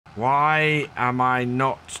Why am I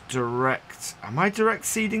not direct? Am I direct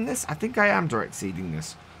seeding this? I think I am direct seeding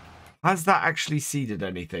this. Has that actually seeded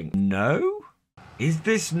anything? No? Is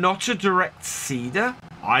this not a direct seeder?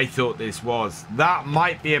 I thought this was. That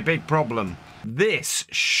might be a big problem. This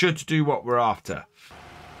should do what we're after.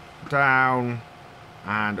 Down.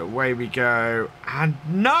 And away we go. And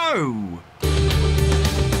no!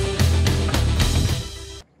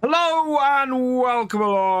 Hello and welcome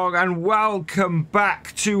along and welcome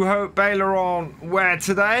back to Haut-Beyleron, where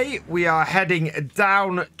today we are heading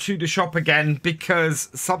down to the shop again because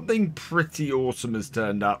something pretty awesome has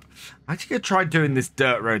turned up. I'm actually going to try doing this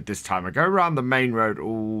dirt road this time. I go around the main road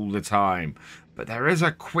all the time, but there is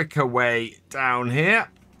a quicker way down here,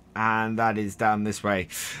 and that is down this way.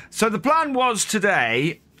 So the plan was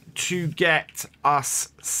today to get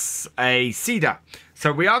us a seeder.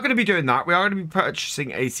 So we are going to be doing that. We are going to be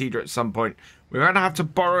purchasing a seeder at some point. We're going to have to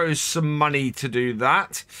borrow some money to do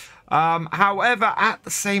that. However, at the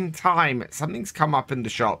same time, something's come up in the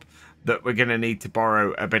shop that we're going to need to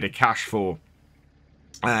borrow a bit of cash for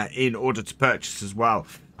in order to purchase as well.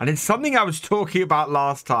 And it's something I was talking about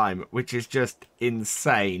last time, which is just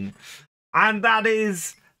insane. And that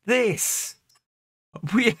is this.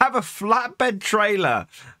 We have a flatbed trailer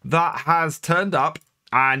that has turned up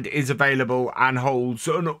and is available and holds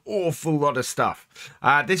an awful lot of stuff.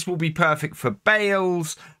 This will be perfect for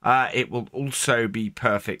bales. It will also be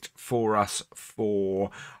perfect for us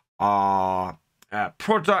for our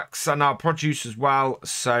products and our produce as well.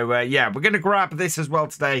 So yeah, we're going to grab this as well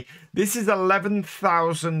today. This is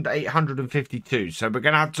 11,852. So we're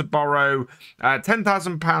going to have to borrow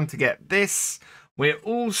 £10,000 to get this. We're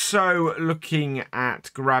also looking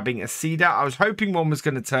at grabbing a seeder. I was hoping one was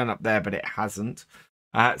going to turn up there, but it hasn't.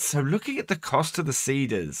 So looking at the cost of the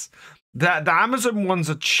seeders, the Amazon ones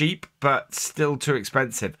are cheap, but still too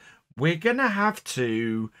expensive. We're going to have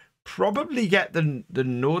to probably get the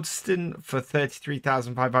Nordsten for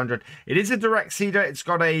 33,500. It is a direct seeder. It's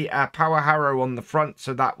got a power harrow on the front,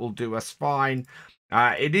 so that will do us fine.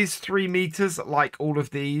 It is 3 meters like all of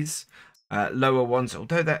these lower ones,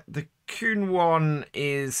 although the Kuhn one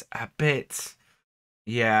is a bit,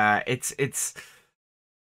 yeah, it's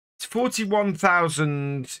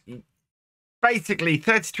 41,000. Basically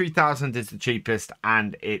 33,000 is the cheapest,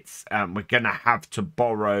 and it's we're gonna have to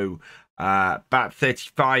borrow about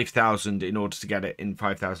 35,000 in order to get it in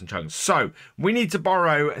 5,000 chunks. So we need to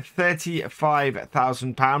borrow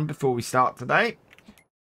 £35,000 before we start today.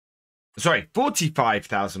 Sorry,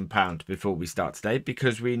 £45,000 before we start today,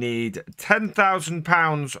 because we need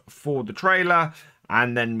 £10,000 for the trailer,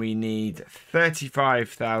 and then we need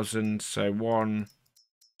 35,000. So 1,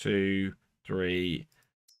 2, 3.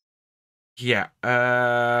 Yeah.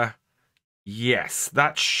 Yes,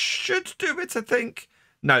 that should do it, I think.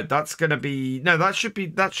 No, that's gonna be that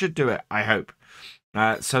should do it, I hope.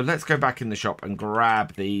 So let's go back in the shop and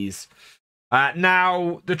grab these.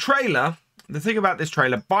 Now the trailer. The thing about this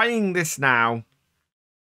trailer, buying this now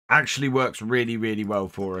actually works really, really well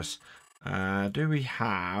for us. Do we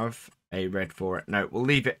have a red for it? No, we'll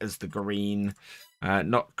leave it as the green.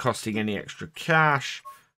 Not costing any extra cash.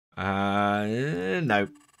 No.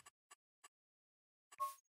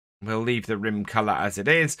 We'll leave the rim color as it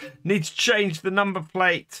is. Need to change the number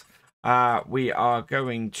plate. We are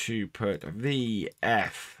going to put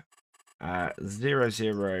VF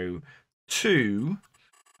 002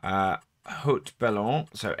 Haut-Beyleron,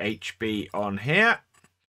 so HB on here.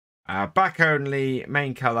 Back only,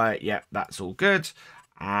 main color, yep, that's all good.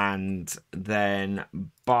 And then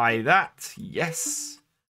buy that, yes.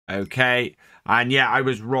 Okay, and yeah, I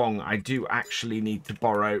was wrong. I do actually need to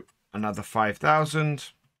borrow another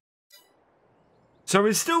 5,000. So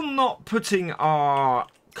it's still not putting our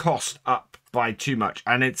cost up by too much,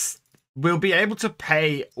 and we'll be able to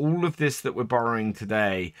pay all of this that we're borrowing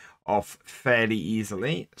today off fairly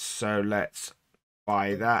easily. So let's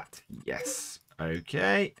buy that. Yes.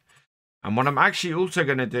 Okay. And what I'm actually also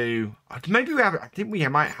going to do, maybe I think we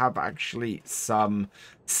might have actually some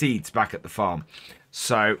seeds back at the farm.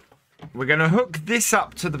 So we're going to hook this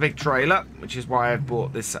up to the big trailer, which is why I've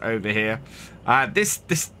bought this over here. This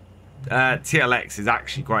TLX is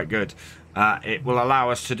actually quite good. It will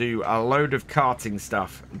allow us to do a load of carting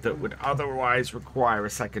stuff that would otherwise require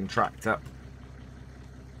a second tractor.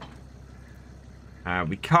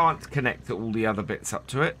 We can't connect all the other bits up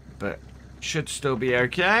to it, but should still be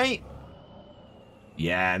okay.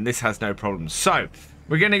 Yeah, and this has no problems. So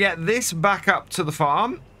we're going to get this back up to the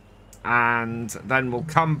farm, and then we'll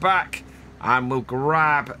come back and we'll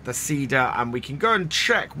grab the seeder, and we can go and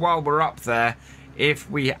check while we're up there if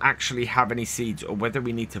we actually have any seeds or whether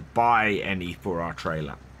we need to buy any for our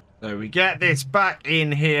trailer. So we get this back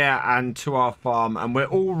in here and to our farm, and we're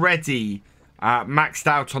already maxed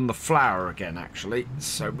out on the flour again, actually.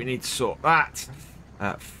 So we need to sort that.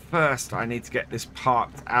 First, I need to get this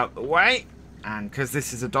parked out the way, and because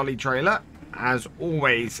this is a dolly trailer, as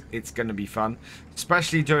always, it's going to be fun,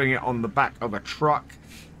 especially doing it on the back of a truck.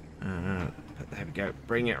 But there we go.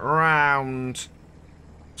 Bring it round.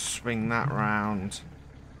 Swing that round.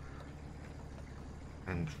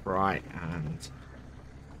 And try and...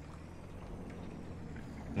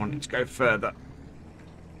 want it to go further.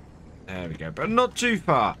 There we go. But not too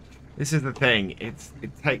far. This is the thing. It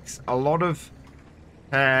takes a lot of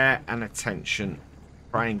care and attention to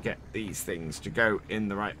try and get these things to go in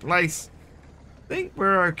the right place. I think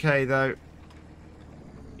we're okay, though.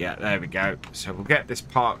 Yeah, there we go. So we'll get this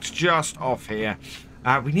parked just off here.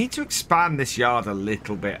 We need to expand this yard a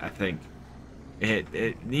little bit, I think.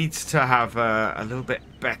 It needs to have a little bit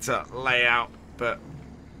better layout, but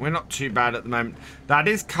we're not too bad at the moment. That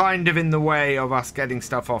is kind of in the way of us getting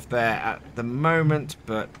stuff off there at the moment,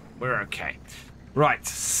 but we're okay. Right,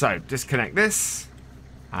 so disconnect this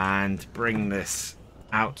and bring this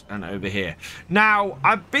out and over here. Now,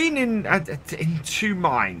 I've been in two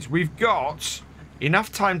minds. We've got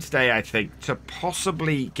enough time today, I think, to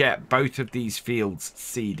possibly get both of these fields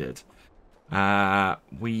seeded.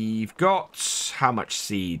 We've got how much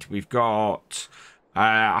seed? We've got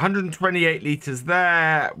 128 litres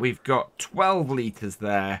there. We've got 12 litres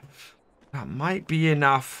there. That might be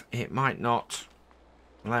enough. It might not.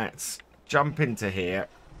 Let's jump into here.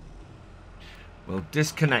 We'll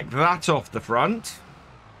disconnect that off the front.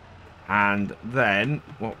 And then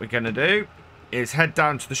what we're going to do is head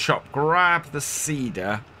down to the shop, grab the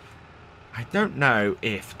seeder. I don't know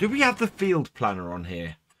if... do we have the field planner on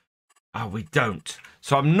here? Oh, we don't.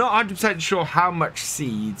 So I'm not 100% sure how much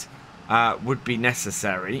seed would be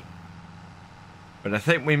necessary. But I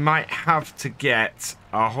think we might have to get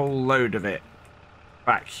a whole load of it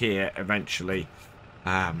back here eventually.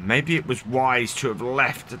 Maybe it was wise to have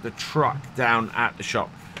left the truck down at the shop.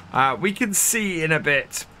 We can see in a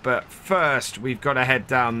bit, but first we've got to head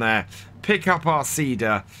down there, pick up our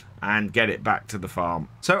seeder, and get it back to the farm.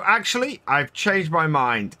 So actually, I've changed my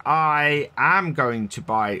mind. I am going to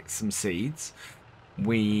buy some seeds.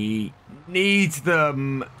 We need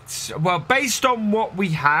them, well, based on what we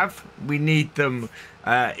have, we need them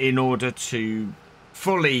in order to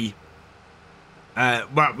fully,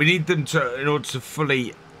 we need them in order to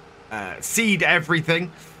fully seed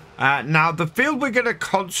everything. Now, the field we're going to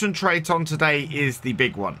concentrate on today is the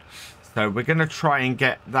big one. So we're going to try and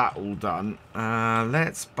get that all done.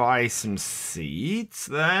 Let's buy some seeds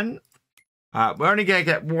then. We're only going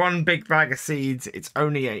to get one big bag of seeds. It's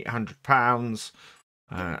only £800.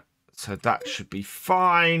 So that should be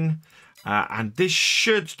fine. And this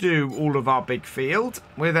should do all of our big field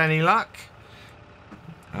with any luck.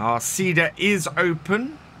 Our seeder is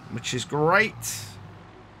open, which is great.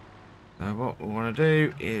 So what we want to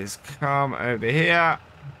do is come over here,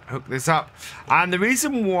 hook this up. And the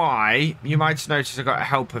reason why, you might have noticed I got a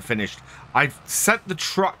helper finished. I've set the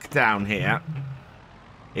truck down here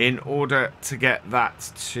in order to get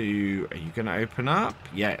that to... are you going to open up?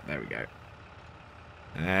 Yeah, there we go.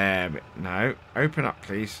 No, open up,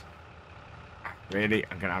 please. Really?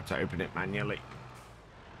 I'm going to have to open it manually.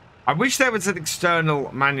 I wish there was an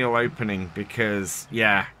external manual opening because,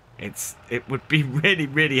 yeah, it would be really,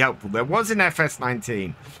 really helpful. There was in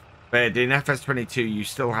FS19, but in FS22 you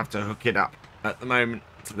still have to hook it up at the moment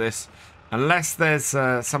to this. Unless there's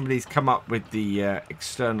somebody's come up with the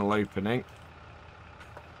external opening.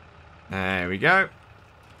 There we go.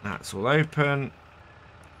 That's all open.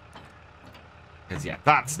 Because, yeah,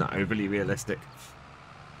 that's not overly realistic.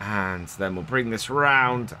 And then we'll bring this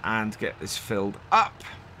round and get this filled up.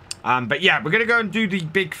 But, yeah, we're going to go and do the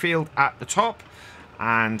big field at the top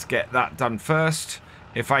and get that done first.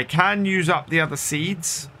 If I can use up the other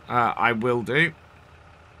seeds, I will do.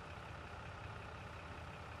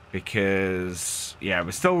 Because, yeah,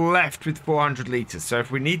 we're still left with 400 litres. So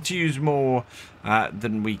if we need to use more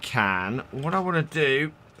than we can, what I want to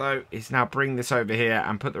do, though, is now bring this over here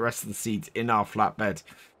and put the rest of the seeds in our flatbed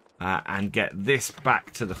and get this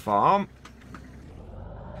back to the farm.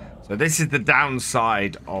 So this is the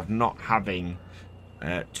downside of not having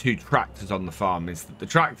two tractors on the farm, is that the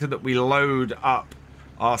tractor that we load up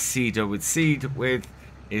our seeder with seed with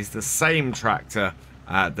is the same tractor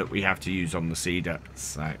that we have to use on the seeder.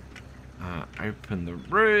 So open the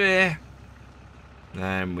rear,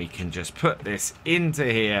 then we can just put this into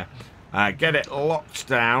here, get it locked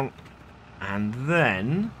down, and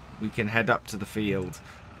then we can head up to the field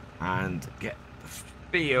and get the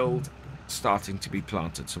field starting to be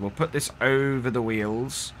planted. So we'll put this over the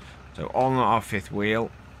wheels So on our fifth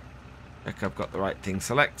wheel. Check I've got the right thing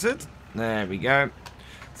selected. There we go.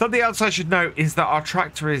 Something else I should note is that our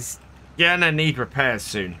tractor is gonna need repairs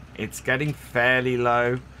soon. It's getting fairly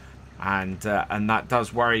low, and that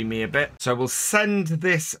does worry me a bit. So we'll send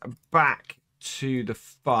this back to the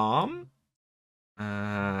farm.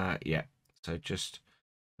 Yeah. So just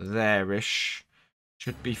there-ish.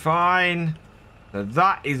 Should be fine. So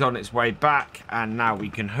that is on its way back, and now we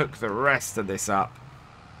can hook the rest of this up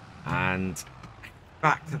and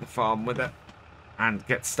back to the farm with it and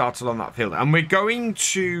get started on that field. And we're going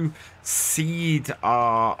to seed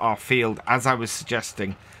our field as I was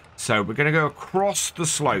suggesting. So we're going to go across the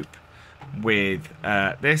slope with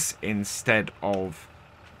this instead of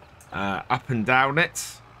up and down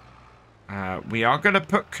it. We are going to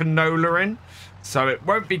put canola in, so it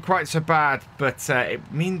won't be quite so bad, but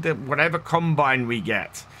it means that whatever combine we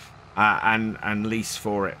get and lease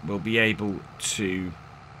for it, we'll be able to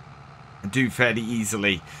do fairly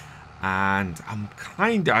easily. And I'm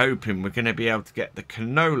kind of hoping we're going to be able to get the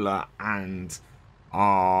canola and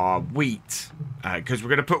our wheat, because we're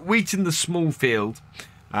going to put wheat in the small field,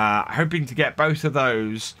 hoping to get both of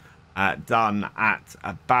those done at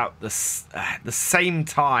about the same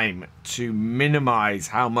time to minimize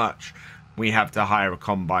how much we have to hire a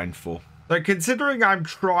combine for. So considering I'm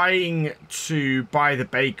trying to buy the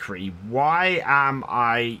bakery, why am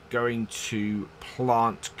I going to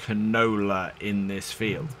plant canola in this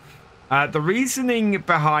field? The reasoning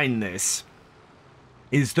behind this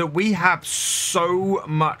is that we have so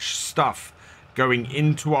much stuff going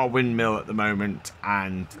into our windmill at the moment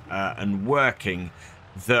and working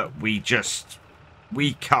that we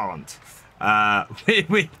can't.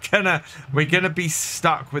 We're gonna be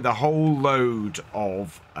stuck with a whole load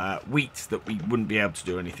of wheat that we wouldn't be able to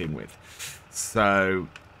do anything with. So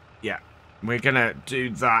yeah, we're gonna do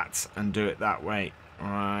that and do it that way. All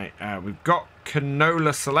right, we've got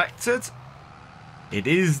canola selected. It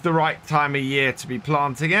is the right time of year to be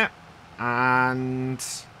planting it. And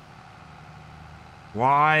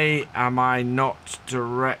why am I not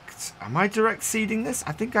direct? Am I direct seeding this?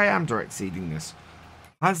 I think I am direct seeding this.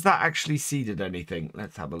 Has that actually seeded anything?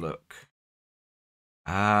 Let's have a look.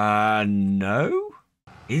 No.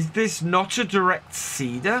 Is this not a direct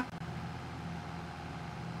seeder?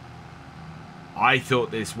 I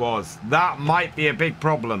thought this was. That might be a big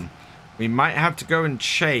problem. We might have to go and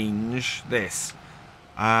change this.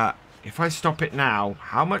 If I stop it now,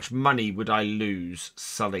 how much money would I lose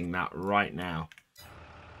selling that right now?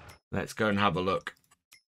 Let's go and have a look.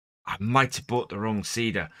 I might have bought the wrong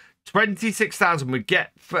seeder. 26,000 would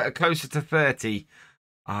get closer to 30.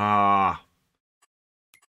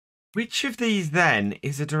 Which of these then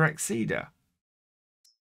is a direct seeder?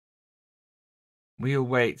 Wheel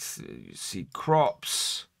weights, seed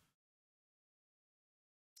crops.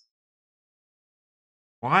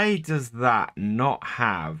 Why does that not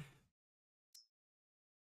have?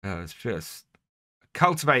 It's just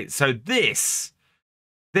cultivate. So this,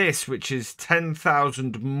 which is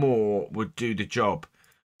 10,000 more, would do the job.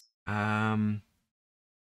 That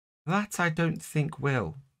I don't think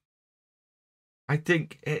will. I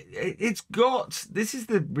think it's got. This is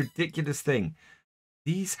the ridiculous thing.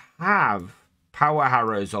 These have power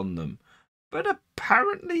harrows on them, but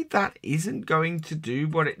apparently that isn't going to do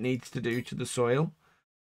what it needs to do to the soil.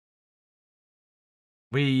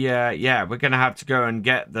 Yeah, we're gonna have to go and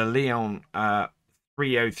get the Leon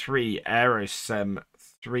 303 Aerosem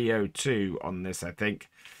 302 on this, I think.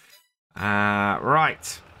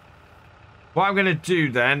 Right. What I'm gonna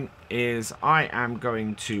do then is I am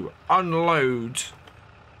going to unload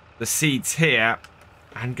the seeds here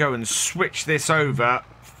and go and switch this over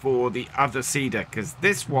for the other seeder, because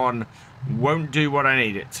this one won't do what I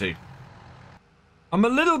need it to. I'm a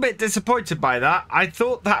little bit disappointed by that. I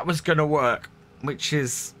thought that was going to work, which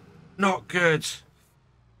is not good.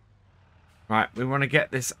 Right, we want to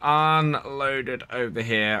get this unloaded over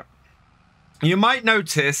here. You might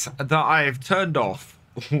notice that I've turned off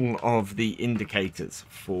all of the indicators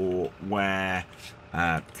for where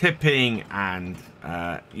tipping and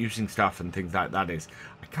using stuff and things like that is.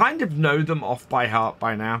 I kind of know them off by heart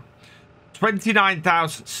by now.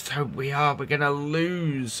 29,000, so we're going to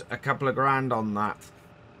lose a couple of grand on that.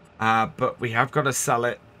 But we have got to sell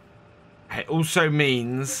it. It also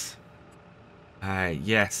means,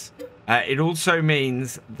 it also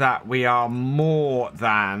means that we are more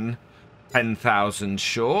than 10,000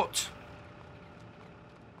 short.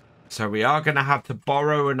 So we are going to have to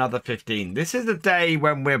borrow another 15. This is a day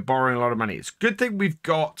when we're borrowing a lot of money. It's a good thing we've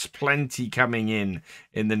got plenty coming in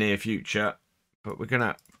the near future. But we're going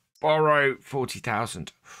to borrow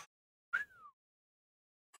 40,000.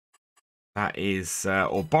 That is,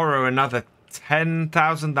 or borrow another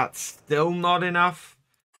 10,000. That's still not enough.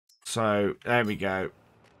 So there we go.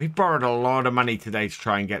 We borrowed a lot of money today to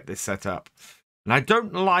try and get this set up. And I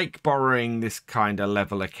don't like borrowing this kind of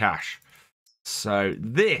level of cash. So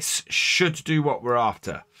this should do what we're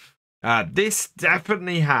after. This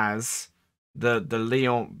definitely has the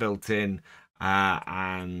Leon built in.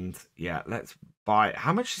 And yeah, let's buy.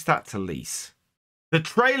 How much is that to lease? The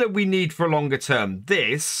trailer we need for a longer term.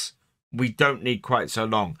 This we don't need quite so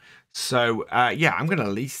long. So yeah, I'm going to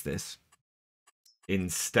lease this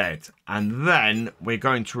instead. And then we're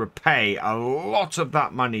going to repay a lot of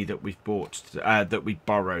that money that we've bought, that we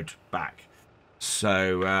borrowed back.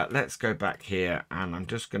 So let's go back here, and I'm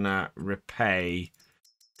just going to repay,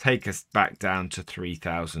 take us back down to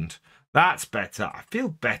 3,000. That's better. I feel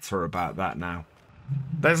better about that now.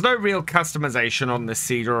 There's no real customization on this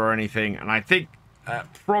cedar or anything, and I think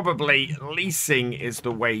probably leasing is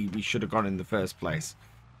the way we should have gone in the first place.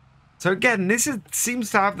 So again, this seems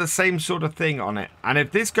to have the same sort of thing on it. And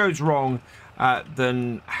if this goes wrong,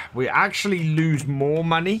 then we actually lose more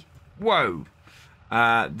money. Whoa.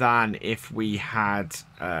 Than if we had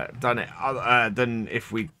done it, than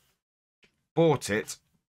if we bought it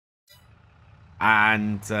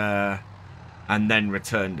and then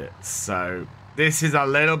returned it. So this is a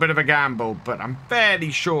little bit of a gamble, but I'm fairly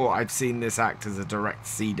sure I've seen this act as a direct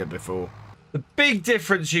cedar before. The big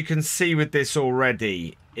difference you can see with this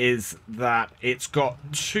already is that it's got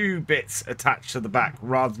 2 bits attached to the back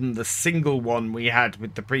rather than the single one we had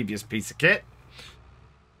with the previous piece of kit.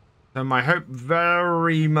 So my hope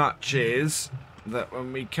very much is that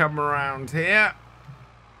when we come around here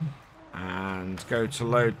and go to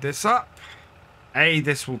load this up,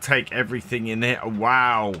 this will take everything in here. Oh,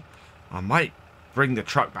 wow. I might bring the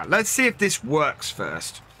truck back. Let's see if this works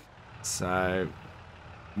first. So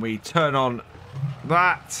we turn on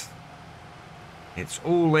that. It's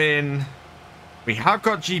all in. We have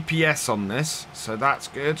got GPS on this, so that's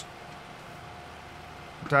good.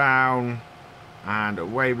 Down. And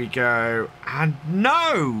away we go. And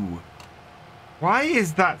no! Why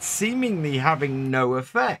is that seemingly having no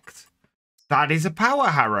effect? That is a power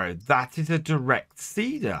harrow. That is a direct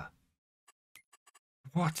cedar.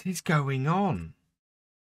 What is going on?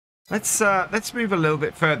 Let's move a little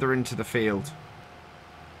bit further into the field.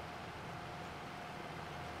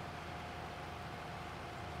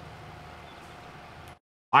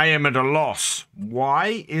 I am at a loss.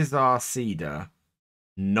 Why is our cedar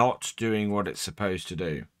not doing what it's supposed to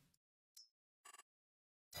do?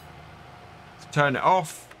 Let's turn it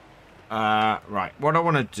off. Right, what I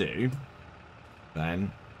want to do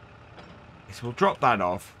then is we'll drop that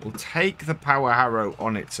off. We'll take the power harrow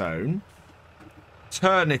on its own,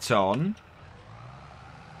 turn it on,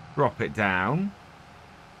 drop it down.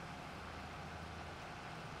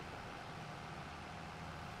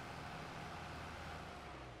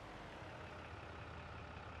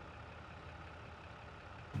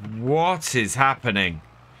 What is happening?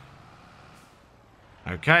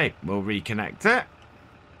 Okay, we'll reconnect it.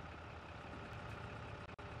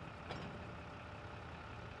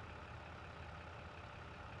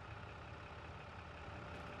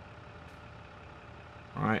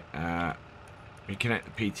 Right, reconnect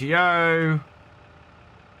the PTO.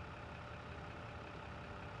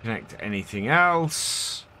 Connect to anything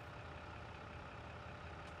else.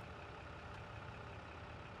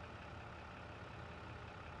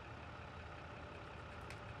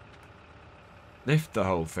 Lift the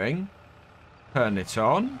whole thing. Turn it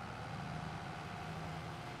on.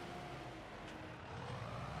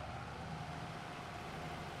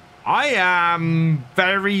 I am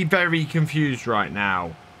very, very confused right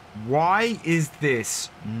now. Why is this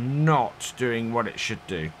not doing what it should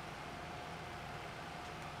do?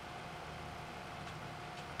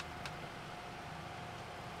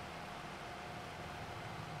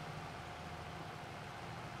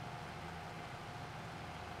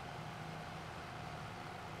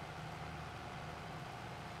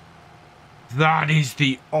 That is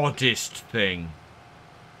the oddest thing.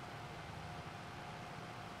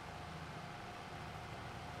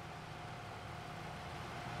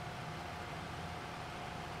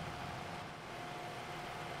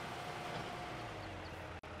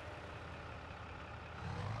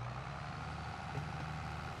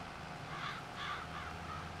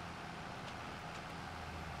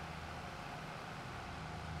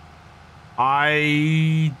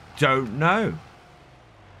 I don't know.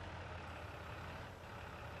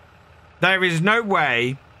 There is no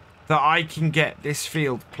way that I can get this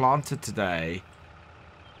field planted today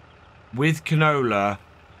with canola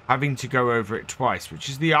having to go over it twice, which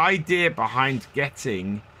is the idea behind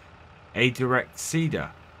getting a direct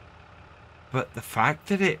seeder. But the fact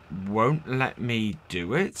that it won't let me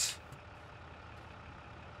do it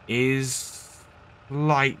is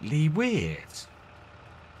slightly weird.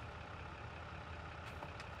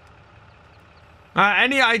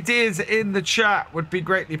 Any ideas in the chat would be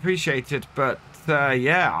greatly appreciated. But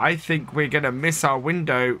yeah, I think we're going to miss our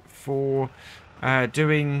window for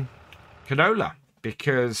doing canola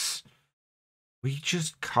because we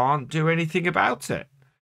just can't do anything about it.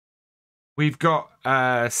 We've got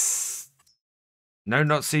no,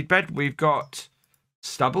 not seedbed. We've got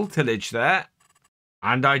stubble tillage there,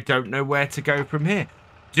 and I don't know where to go from here.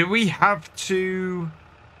 Do we have to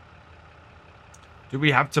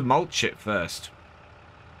mulch it first?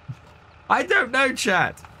 I don't know,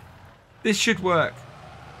 chat. This should work.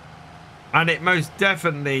 And it most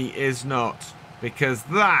definitely is not, because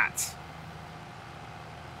that...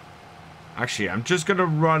 Actually, I'm just going to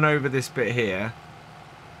run over this bit here.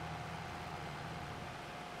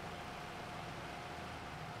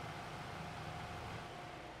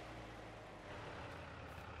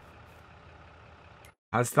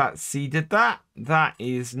 Has that seeded that? That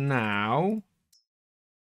is now...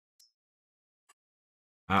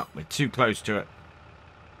 Oh, we're too close to it.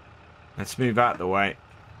 Let's move out of the way.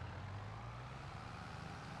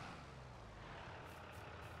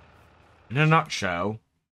 In a nutshell,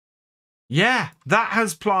 yeah, that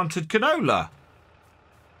has planted canola.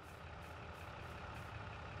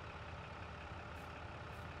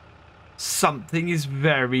 Something is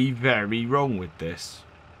very, very wrong with this.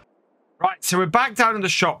 Right, so we're back down in the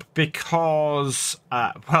shop because,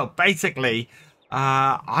 well, basically...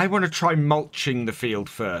 I want to try mulching the field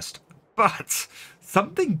first, but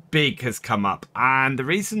something big has come up, and the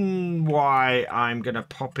reason why I'm going to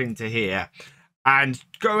pop into here and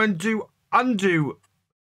go and undo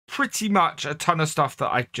pretty much a ton of stuff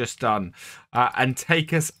that I've just done and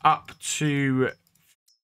take us up to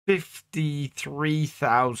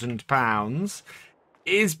 £53,000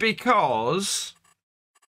 is because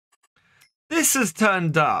this has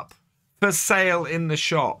turned up for sale in the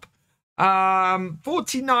shop.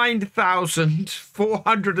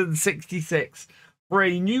 49,466 for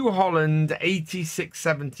a New Holland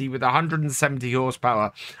 8670 with 170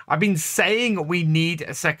 horsepower. I've been saying we need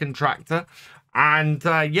a second tractor, and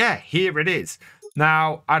yeah, here it is.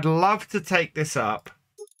 Now, I'd love to take this up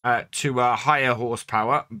to a higher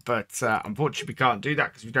horsepower, but unfortunately we can't do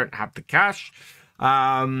that because we don't have the cash.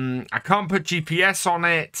 I can't put GPS on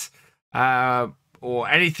it or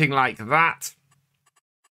anything like that.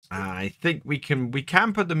 I think we can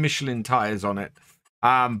put the Michelin tires on it,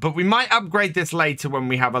 but we might upgrade this later when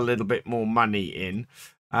we have a little bit more money in.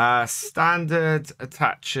 Standard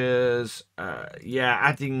attachers, yeah,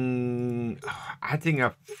 adding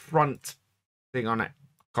a front thing on it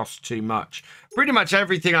costs too much. Pretty much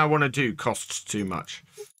everything I want to do costs too much.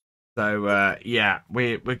 So yeah,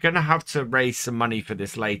 we're gonna have to raise some money for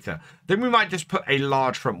this later. Then we might just put a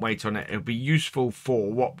large front weight on it. It'll be useful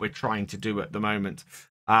for what we're trying to do at the moment.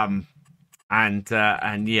 And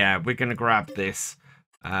yeah, we're gonna grab this.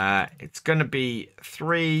 It's gonna be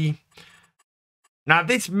 3. Now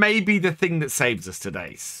this may be the thing that saves us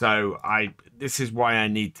today, so this is why I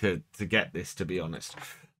need to get this, to be honest.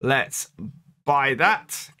 Let's buy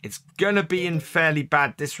that. It's gonna be in fairly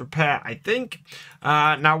bad disrepair, I think.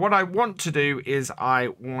 Now what I want to do is I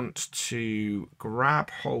want to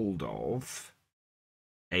grab hold of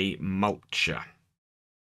a mulcher.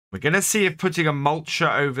 We're going to see if putting a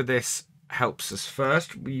mulcher over this helps us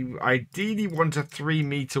first. We ideally want a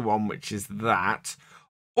 3-meter one, which is that.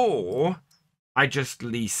 Or I just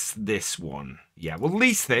lease this one. Yeah, we'll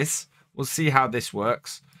lease this. We'll see how this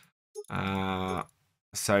works.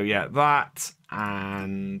 So yeah, that.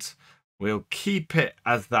 And we'll keep it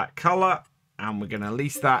as that color. And we're going to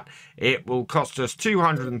lease that. It will cost us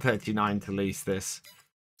 $239 to lease this.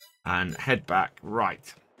 And head back.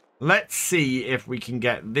 Right. Let's see if we can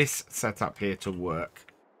get this setup here to work.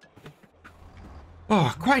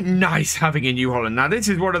 Oh, quite nice having a New Holland. Now, this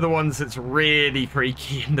is one of the ones that's really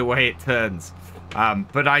freaky in the way it turns.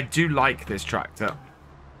 But I do like this tractor.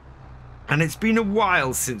 And it's been a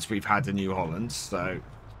while since we've had a New Holland. So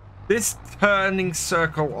this turning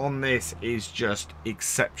circle on this is just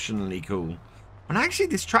exceptionally cool. And actually,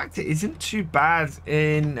 this tractor isn't too bad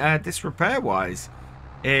in disrepair-wise.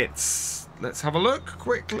 It's... Let's have a look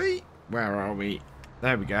quickly. Where are we?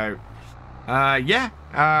 There we go. Yeah,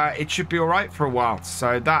 it should be all right for a while.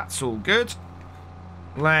 So that's all good.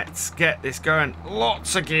 Let's get this going.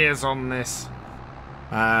 Lots of gears on this.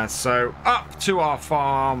 So up to our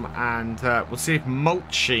farm, and we'll see if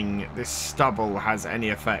mulching this stubble has any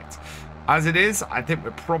effect. As it is, I think we're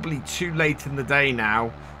probably too late in the day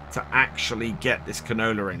now to actually get this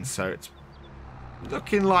canola in. So it's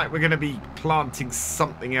looking like we're going to be planting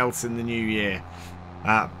something else in the new year,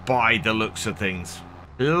 by the looks of things.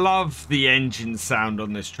 Love the engine sound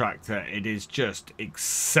on this tractor. It is just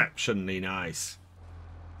exceptionally nice.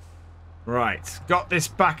 Right, got this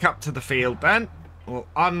back up to the field then. We'll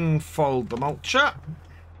unfold the mulcher.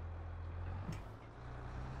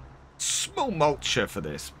 Small mulcher for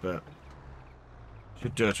this, but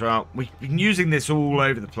should do it well. We've been using this all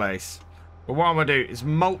over the place. But what I'm going to do is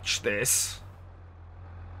mulch this.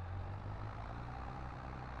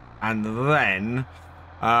 And then,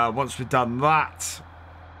 once we've done that,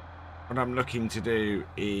 what I'm looking to do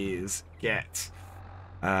is get...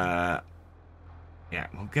 yeah,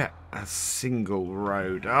 we'll get a single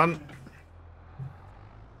row done.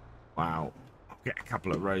 Wow. I'll get a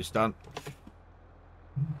couple of rows done.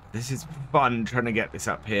 This is fun trying to get this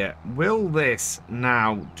up here. Will this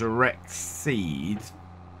now direct seed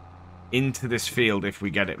into this field if we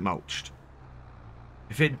get it mulched?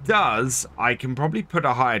 If it does, I can probably put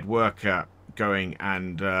a hired worker going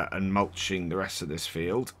and mulching the rest of this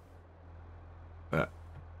field. But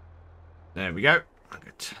there we go. I'm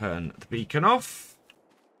going to turn the beacon off.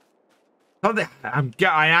 I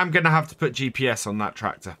am going to have to put GPS on that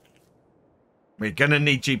tractor. We're going to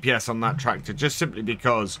need GPS on that tractor just simply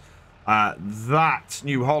because that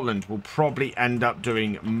New Holland will probably end up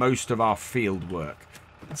doing most of our field work.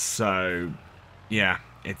 So, yeah,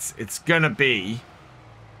 it's going to be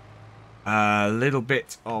a little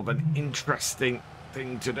bit of an interesting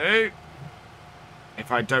thing to do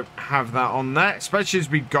if I don't have that on there, especially as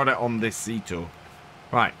we've got it on this Z-tool.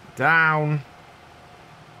 Right, down.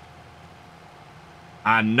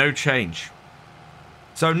 And no change.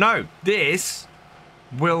 So, no, this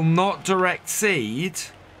will not direct seed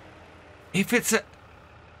if it's a...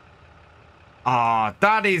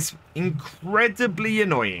 that is incredibly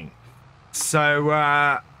annoying. So,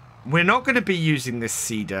 we're not going to be using this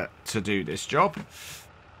seeder to do this job,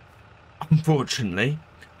 unfortunately.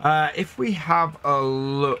 If we have a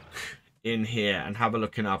look in here and have a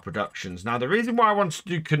look in our productions. Now, the reason why I want to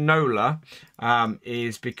do canola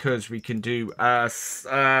is because we can do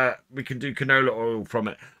canola oil from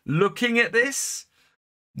it. Looking at this,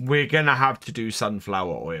 we're going to have to do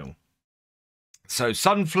sunflower oil. So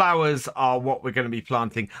sunflowers are what we're going to be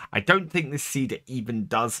planting. I don't think this seeder even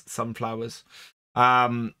does sunflowers.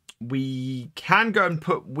 We can go and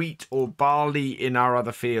put wheat or barley in our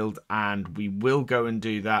other field, and we will go and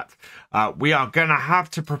do that. We are going to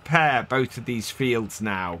have to prepare both of these fields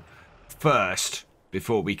now first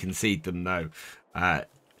before we can seed them, though.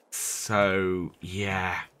 So,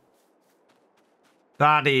 yeah.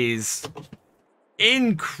 That is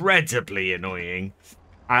incredibly annoying.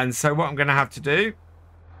 And so what I'm going to have to do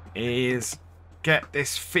is get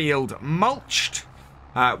this field mulched,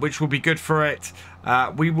 which will be good for it.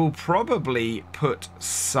 We will probably put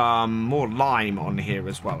some more lime on here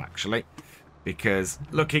as well, actually, because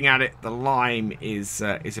looking at it, the lime is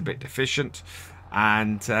a bit deficient.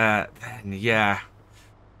 And then, yeah.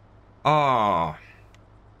 Oh,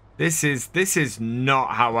 this is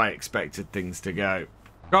not how I expected things to go.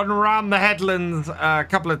 Gone around the headlands a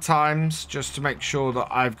couple of times just to make sure that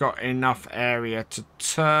I've got enough area to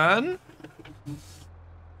turn,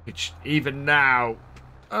 which even now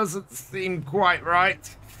doesn't seem quite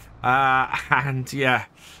right. And yeah,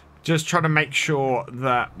 just trying to make sure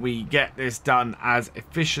that we get this done as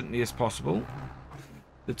efficiently as possible.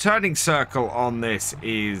 The turning circle on this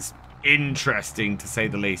is interesting, to say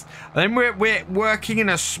the least. And then we're working in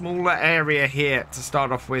a smaller area here to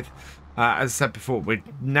start off with. As I said before, we're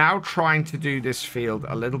now trying to do this field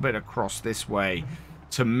a little bit across this way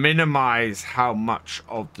to minimize how much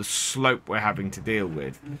of the slope we're having to deal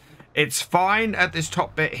with. It's fine at this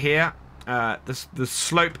top bit here. The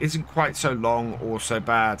slope isn't quite so long or so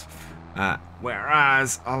bad.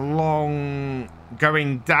 Whereas along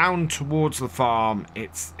going down towards the farm,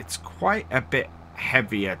 it's quite a bit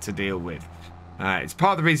heavier to deal with. It's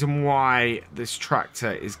part of the reason why this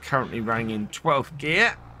tractor is currently running in 12th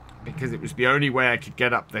gear, because it was the only way I could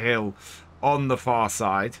get up the hill on the far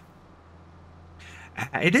side.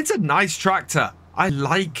 It is a nice tractor. I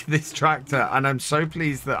like this tractor, and I'm so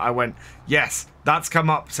pleased that I went, yes, that's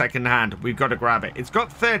come up secondhand. We've got to grab it. It's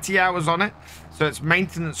got 30 hours on it, so its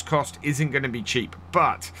maintenance cost isn't going to be cheap.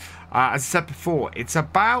 But, as I said before, it's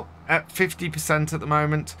about at 50% at the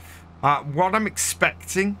moment. What I'm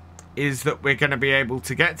expecting is that we're going to be able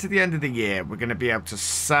to get to the end of the year. We're going to be able to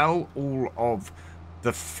sell all of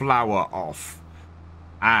the flour off,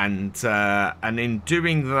 and in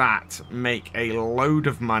doing that, make a load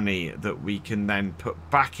of money that we can then put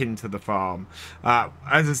back into the farm.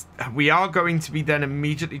 As we are going to be then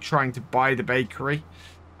immediately trying to buy the bakery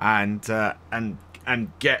and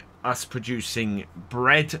and get us producing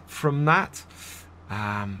bread from that.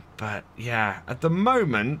 But yeah, at the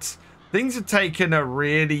moment, things have taken a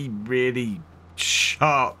really, really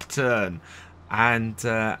sharp turn. And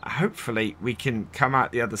hopefully we can come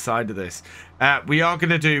out the other side of this. We are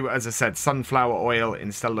going to do, as I said, sunflower oil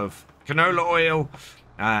instead of canola oil.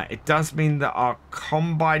 It does mean that our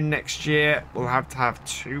combine next year will have to have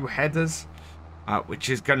 2 headers, which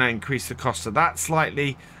is going to increase the cost of that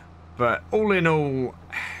slightly. But all in all,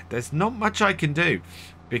 there's not much I can do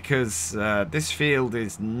because this field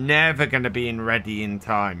is never going to be ready in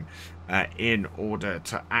time in order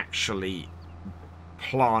to actually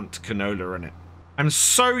plant canola in it. I'm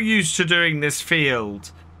so used to doing this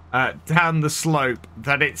field down the slope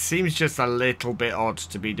that it seems just a little bit odd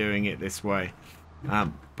to be doing it this way.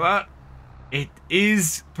 But it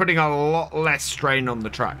is putting a lot less strain on the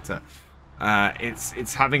tractor.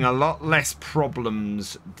 It's having a lot less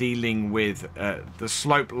problems dealing with the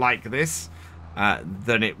slope like this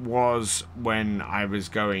than it was when I was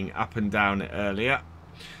going up and down it earlier.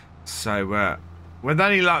 So with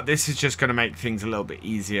any luck, this is just going to make things a little bit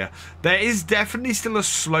easier. There is definitely still a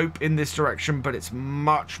slope in this direction, but it's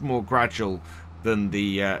much more gradual than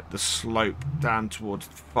the slope down towards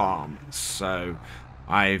the farm. So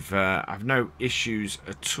I've no issues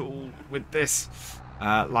at all with this,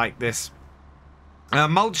 like this.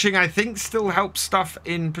 Mulching, I think, still helps stuff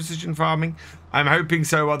in precision farming. I'm hoping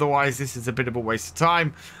so. Otherwise, this is a bit of a waste of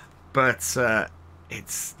time. But it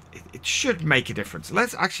should make a difference.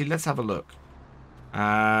 Let's have a look.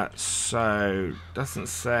 So doesn't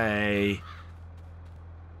say.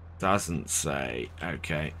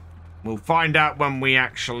 Okay, we'll find out when we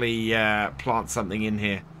actually plant something in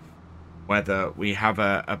here, whether we have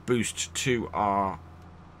a boost to our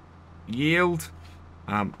yield.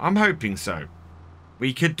 I'm hoping so.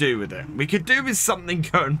 We could do with it. We could do with something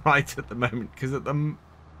going right at the moment, because at the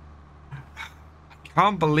I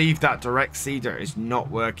can't believe that direct seeder is not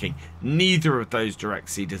working. Neither of those direct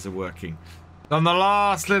seeders are working. On the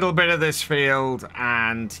last little bit of this field,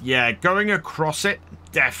 and yeah, going across it,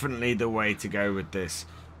 definitely the way to go with this.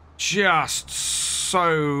 Just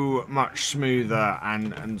so much smoother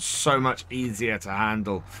and so much easier to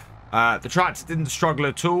handle. The tractor didn't struggle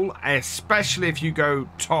at all, especially if you go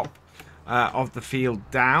top of the field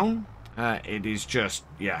down. It is just,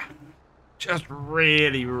 yeah, just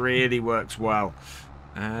really, really works well.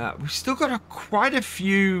 We've still got quite a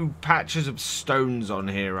few patches of stones on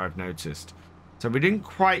here, I've noticed. So we didn't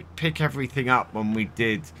quite pick everything up when we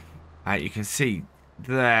did. You can see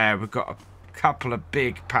there we've got a couple of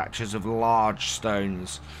big patches of large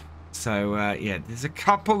stones. So yeah, there's a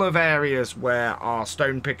couple of areas where our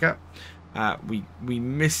stone picker, we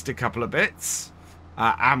missed a couple of bits.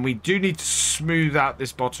 And we do need to smooth out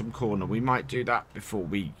this bottom corner. We might do that before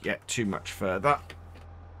we get too much further.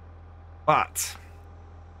 But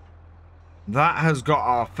that has got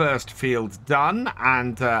our first field done,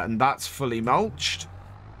 and that's fully mulched.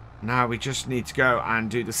 Now we just need to go and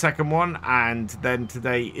do the second one, and then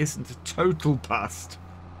today isn't a total bust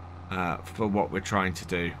for what we're trying to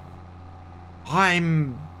do. I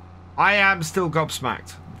am still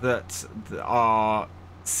gobsmacked that our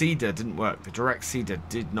seeder didn't work. The direct seeder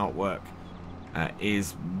did not work.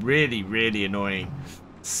 Is really, really annoying.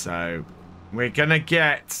 So we're gonna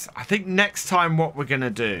get, I think next time what we're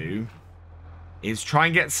gonna do is try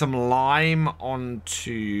and get some lime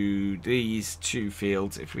onto these 2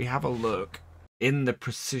 fields. If we have a look in the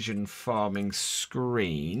precision farming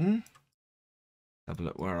screen, have a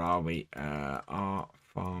look, where are we? Our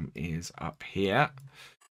farm is up here.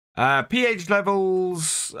 pH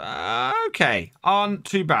levels, okay, aren't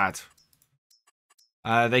too bad.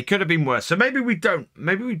 They could have been worse, so maybe we don't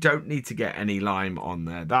need to get any lime on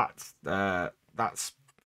there. That's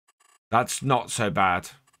not so bad.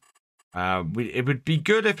 It would be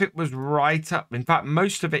good if it was right up. In fact,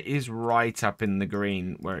 most of it is right up in the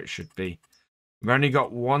green where it should be. We've only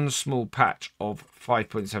got one small patch of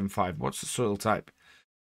 5.75. What's the soil type?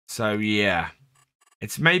 So yeah,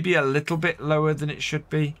 it's maybe a little bit lower than it should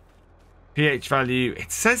be. pH value,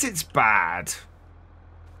 it says it's bad.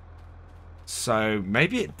 So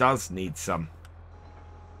maybe it does need some.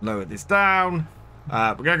 Lower this down.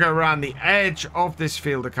 We're going to go around the edge of this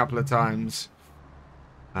field a couple of times.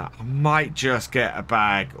 I might just get a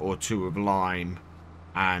bag or 2 of lime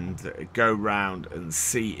and go round and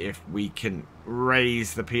see if we can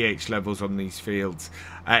raise the pH levels on these fields.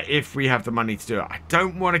 If we have the money to do it. I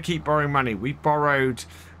don't want to keep borrowing money. We borrowed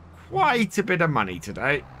quite a bit of money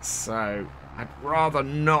today, so I'd rather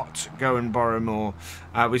not go and borrow more.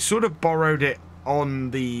 We sort of borrowed it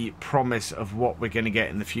on the promise of what we're going to get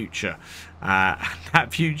in the future. That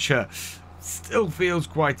future still feels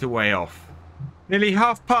quite a way off. Nearly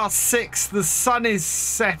 6:30, the sun is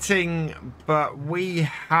setting, but we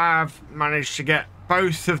have managed to get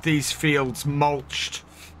both of these fields mulched,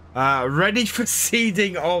 ready for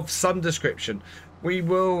seeding of some description. We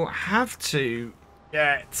will have to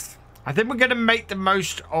get... I think we're going to make the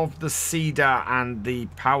most of the seeder and the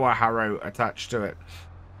power harrow attached to it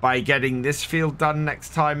by getting this field done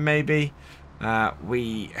next time, maybe.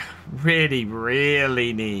 We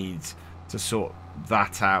really need to sort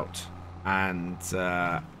that out and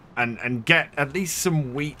get at least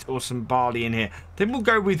some wheat or some barley in here. Then we'll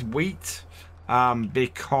go with wheat,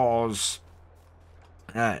 because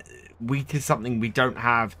wheat is something we don't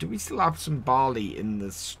have. Do we still have some barley in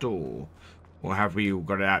the store, or have we all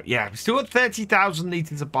got it out? Yeah, we still got 30,000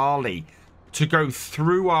 litres of barley to go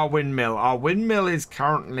through our windmill. Our windmill is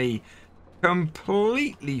currently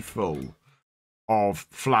completely full of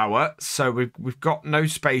flour, so we've got no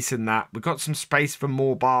space in that. We've got some space for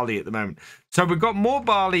more barley at the moment, so we've got more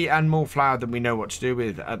barley and more flour than we know what to do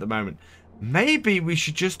with at the moment. Maybe we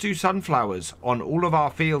should just do sunflowers on all of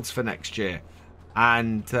our fields for next year,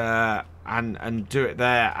 and do it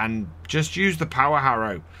there, and just use the power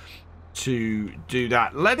harrow to do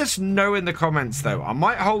that. Let us know in the comments though. I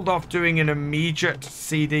might hold off doing an immediate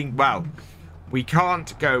seeding. Well, we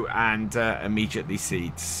can't go and immediately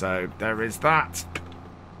seed, so there is that.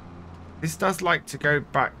 This does like to go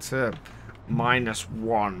back to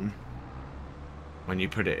 -1 when you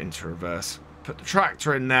put it into reverse. Put the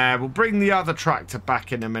tractor in there. We'll bring the other tractor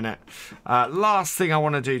back in a minute. Last thing I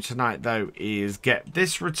want to do tonight, though, is get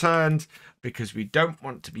this returned, because we don't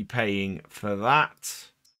want to be paying for that.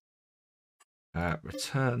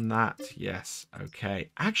 Return that. Yes. Okay.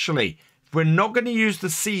 Actually, if we're not going to use the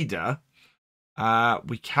seeder,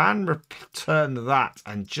 we can return that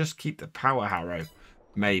and just keep the power harrow,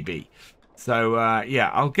 maybe. So,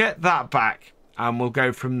 yeah, I'll get that back and we'll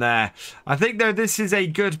go from there. I think, though, this is a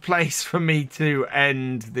good place for me to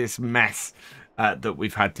end this mess that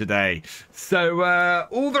we've had today. So,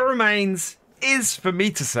 all that remains is for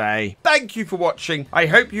me to say thank you for watching. I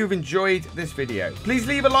hope you've enjoyed this video. Please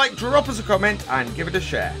leave a like, drop us a comment, and give it a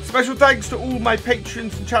share. Special thanks to all my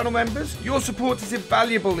patrons and channel members. Your support is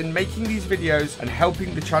invaluable in making these videos and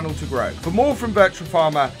helping the channel to grow. For more from Virtual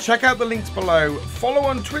Farmer, check out the links below, follow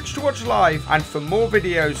on Twitch to watch live, and for more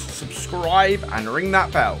videos, subscribe and ring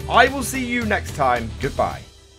that bell. I will see you next time. Goodbye.